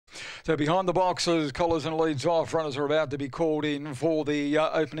So behind the boxes, collars and leads off. Runners are about to be called in for the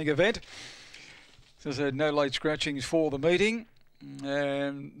opening event. As I said, no late scratchings for the meeting.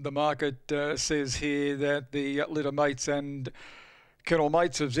 And the market says here that the litter mates and kennel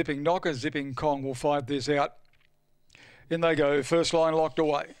mates of Zipping Knocker, Zipping Kong will fight this out. In they go. First line locked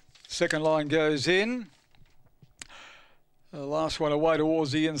away. Second line goes in. The last one away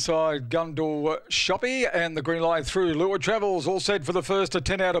towards the inside, Gundle Shoppy, and the green line through. Lure Travels all set for the first to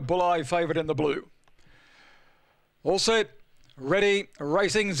 10 out of Bulli, favoured in the blue. All set. Ready,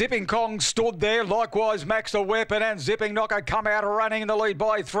 racing. Zipping Kong stood there. Likewise, Max the Weapon and Zipping Knocker come out running in the lead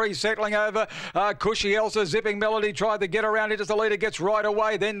by 3, settling over. Cushy Elsa, Zipping Melody tried to get around it as the leader gets right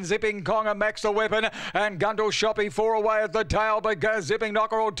away. Then Zipping Kong and Max the Weapon and Gundle Shoppy 4 away at the tail. But Zipping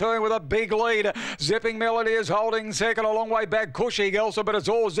Knocker will turn with a big lead. Zipping Melody is holding second, a long way back. Cushy Elsa, but it's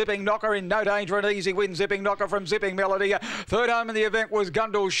all Zipping Knocker in no danger. An easy win, Zipping Knocker from Zipping Melody. Third home in the event was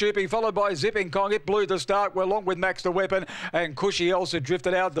Gundle Shoopy, followed by Zipping Kong. It blew the start along with Max the Weapon, and Cushy Elsa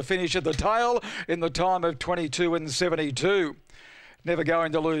drifted out the finish at the tail in the time of 22:72. Never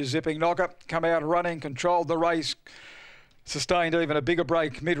going to lose, Zipping Knocker. Come out running, controlled the race. Sustained even a bigger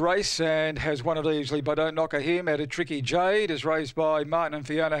break mid-race and has won it easily, but don't knocker him. Out of Tricky Jade is raced by Martin and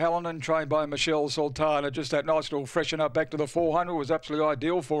Fiona Hallinan, trained by Michelle Sultana. Just that nice little freshen up back to the 400 was absolutely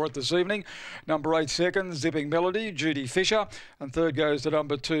ideal for it this evening. Number 8 second, Zipping Melody, Judy Fisher. And third goes to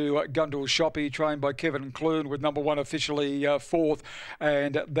number 2, Gundle Shoppy, trained by Kevin Clune, with number 1 officially fourth,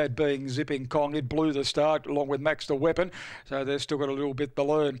 and that being Zipping Kong. It blew the start along with Max the Weapon, so they've still got a little bit to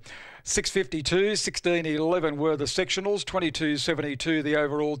learn. 6:52, 16:11 were the sectionals, 22:72 the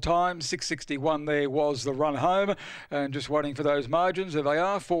overall time, 6:61 there was the run home, and just waiting for those margins. There they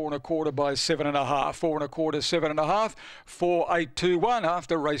are, 4 1/4 by 7 1/2, 4 1/4, 7 1/2, 4 8 2 1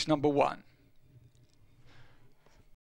 after race number 1.